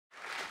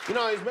You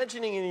know, I was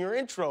mentioning in your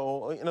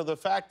intro, you know, the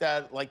fact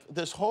that, like,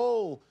 this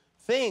whole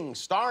thing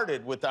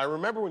started with, I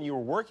remember when you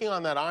were working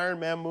on that Iron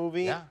Man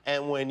movie, Yeah.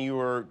 and when you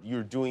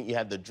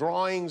had the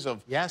drawings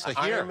of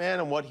Iron Man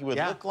and what he would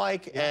look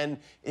like, and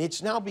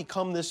it's now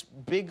become this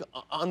big,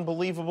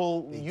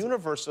 unbelievable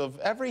universe of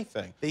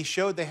everything. They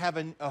have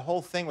a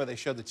whole thing where they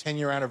showed the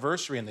 10-year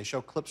anniversary, and they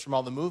show clips from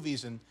all the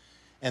movies,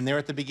 and they're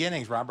at the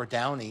beginnings, Robert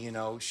Downey, you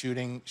know,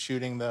 shooting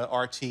the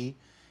RT.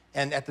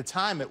 And at the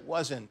time, it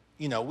wasn't,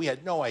 you know, we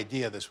had no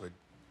idea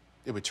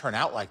it would turn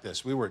out like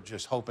this. We were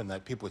just hoping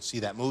that people would see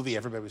that movie.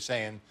 Everybody was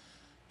saying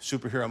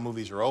superhero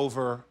movies are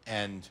over,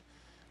 and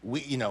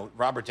you know,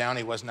 Robert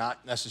Downey was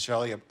not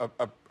necessarily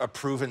a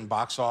proven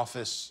box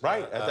office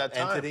at that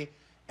time. entity.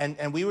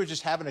 And we were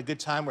just having a good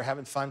time. We're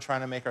having fun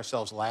trying to make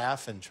ourselves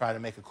laugh and try to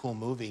make a cool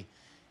movie.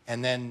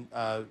 And then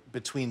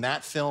between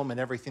that film and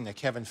everything that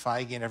Kevin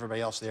Feige and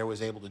everybody else there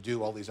was able to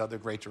do, all these other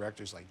great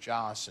directors like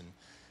Joss and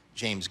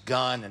James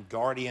Gunn and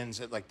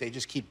Guardians, like they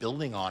just keep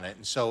building on it.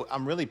 And so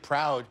I'm really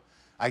proud.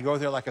 I go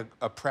there like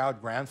a proud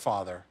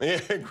grandfather.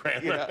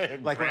 Yeah,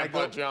 like when I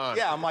go, John.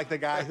 Yeah, I'm like the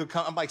guy who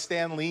I'm like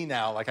Stan Lee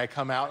now. Like I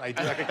come out and I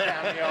do like a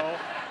cameo,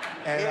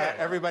 and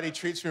everybody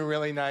treats me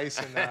really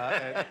nice,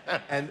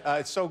 and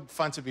it's so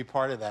fun to be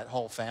part of that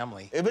whole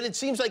family. But it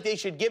seems like they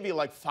should give you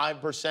like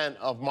 5%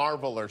 of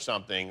Marvel or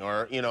something,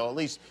 or you know, at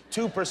least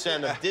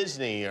 2% of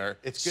Disney. Or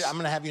it's good. I'm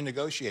going to have you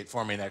negotiate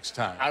for me next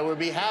time. I would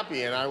be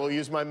happy, and I will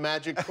use my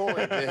magic coin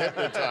to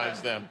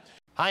hypnotize them.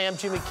 Hi, I'm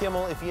Jimmy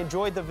Kimmel. If you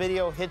enjoyed the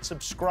video, hit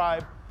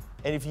subscribe.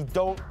 And if you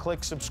don't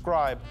click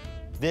subscribe,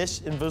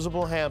 this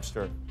invisible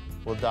hamster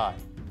will die.